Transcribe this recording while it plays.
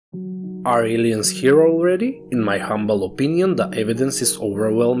Are aliens here already? In my humble opinion, the evidence is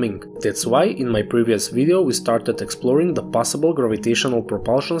overwhelming. That's why in my previous video we started exploring the possible gravitational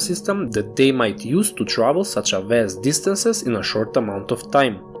propulsion system that they might use to travel such a vast distances in a short amount of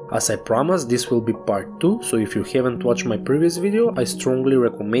time. As I promised, this will be part 2, so if you haven't watched my previous video, I strongly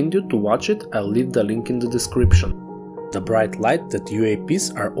recommend you to watch it. I'll leave the link in the description. The bright light that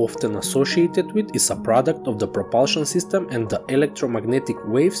UAPs are often associated with is a product of the propulsion system and the electromagnetic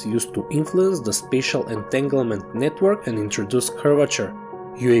waves used to influence the spatial entanglement network and introduce curvature.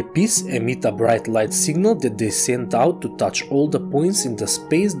 UAPs emit a bright light signal that they send out to touch all the points in the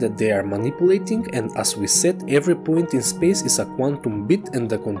space that they are manipulating, and as we said, every point in space is a quantum bit and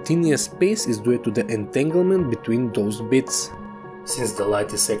the continuous space is due to the entanglement between those bits. Since the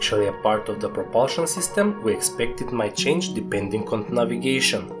light is actually a part of the propulsion system, we expect it might change depending on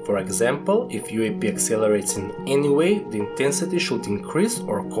navigation. For example, if UAP accelerates in any way, the intensity should increase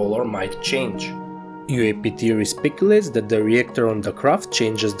or color might change. UAP theory speculates that the reactor on the craft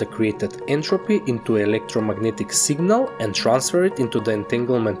changes the created entropy into electromagnetic signal and transfer it into the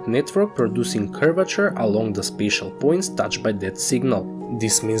entanglement network, producing curvature along the spatial points touched by that signal.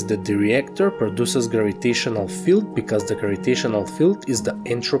 This means that the reactor produces gravitational field because the gravitational field is the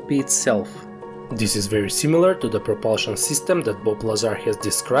entropy itself. This is very similar to the propulsion system that Bob Lazar has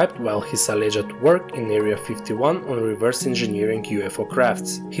described while his alleged work in Area 51 on reverse engineering UFO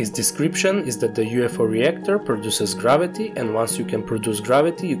crafts. His description is that the UFO reactor produces gravity, and once you can produce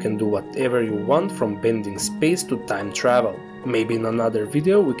gravity, you can do whatever you want, from bending space to time travel. Maybe in another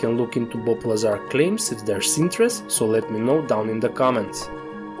video we can look into Bob Lazar claims if there's interest, so let me know down in the comments.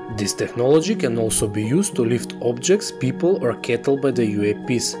 This technology can also be used to lift objects, people or cattle by the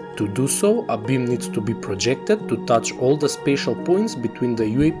UAPs. To do so, a beam needs to be projected to touch all the spatial points between the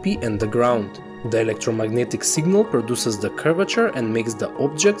UAP and the ground. The electromagnetic signal produces the curvature and makes the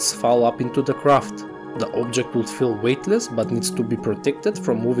objects fall up into the craft. The object will feel weightless but needs to be protected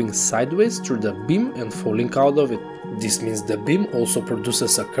from moving sideways through the beam and falling out of it. This means the beam also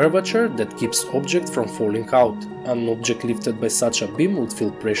produces a curvature that keeps object from falling out. An object lifted by such a beam would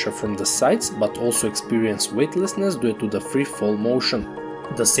feel pressure from the sides but also experience weightlessness due to the free fall motion.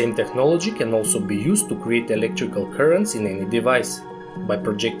 The same technology can also be used to create electrical currents in any device. By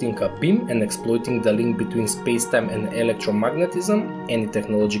projecting a beam and exploiting the link between spacetime and electromagnetism, any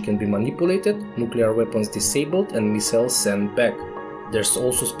technology can be manipulated, nuclear weapons disabled and missiles sent back. There's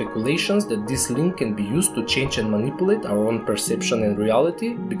also speculations that this link can be used to change and manipulate our own perception and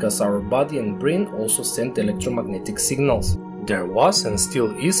reality, because our body and brain also send electromagnetic signals. There was and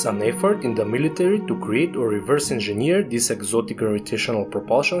still is an effort in the military to create or reverse engineer this exotic gravitational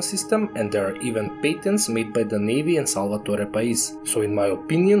propulsion system, and there are even patents made by the Navy and Salvatore Pais. So in my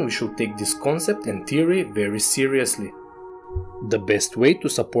opinion, we should take this concept and theory very seriously. The best way to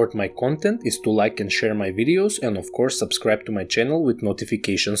support my content is to like and share my videos, and of course subscribe to my channel with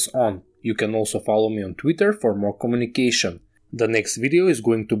notifications on. You can also follow me on Twitter for more communication. The next video is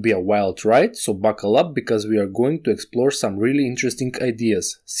going to be a wild ride, so buckle up because we are going to explore some really interesting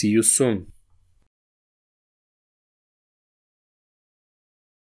ideas. See you soon!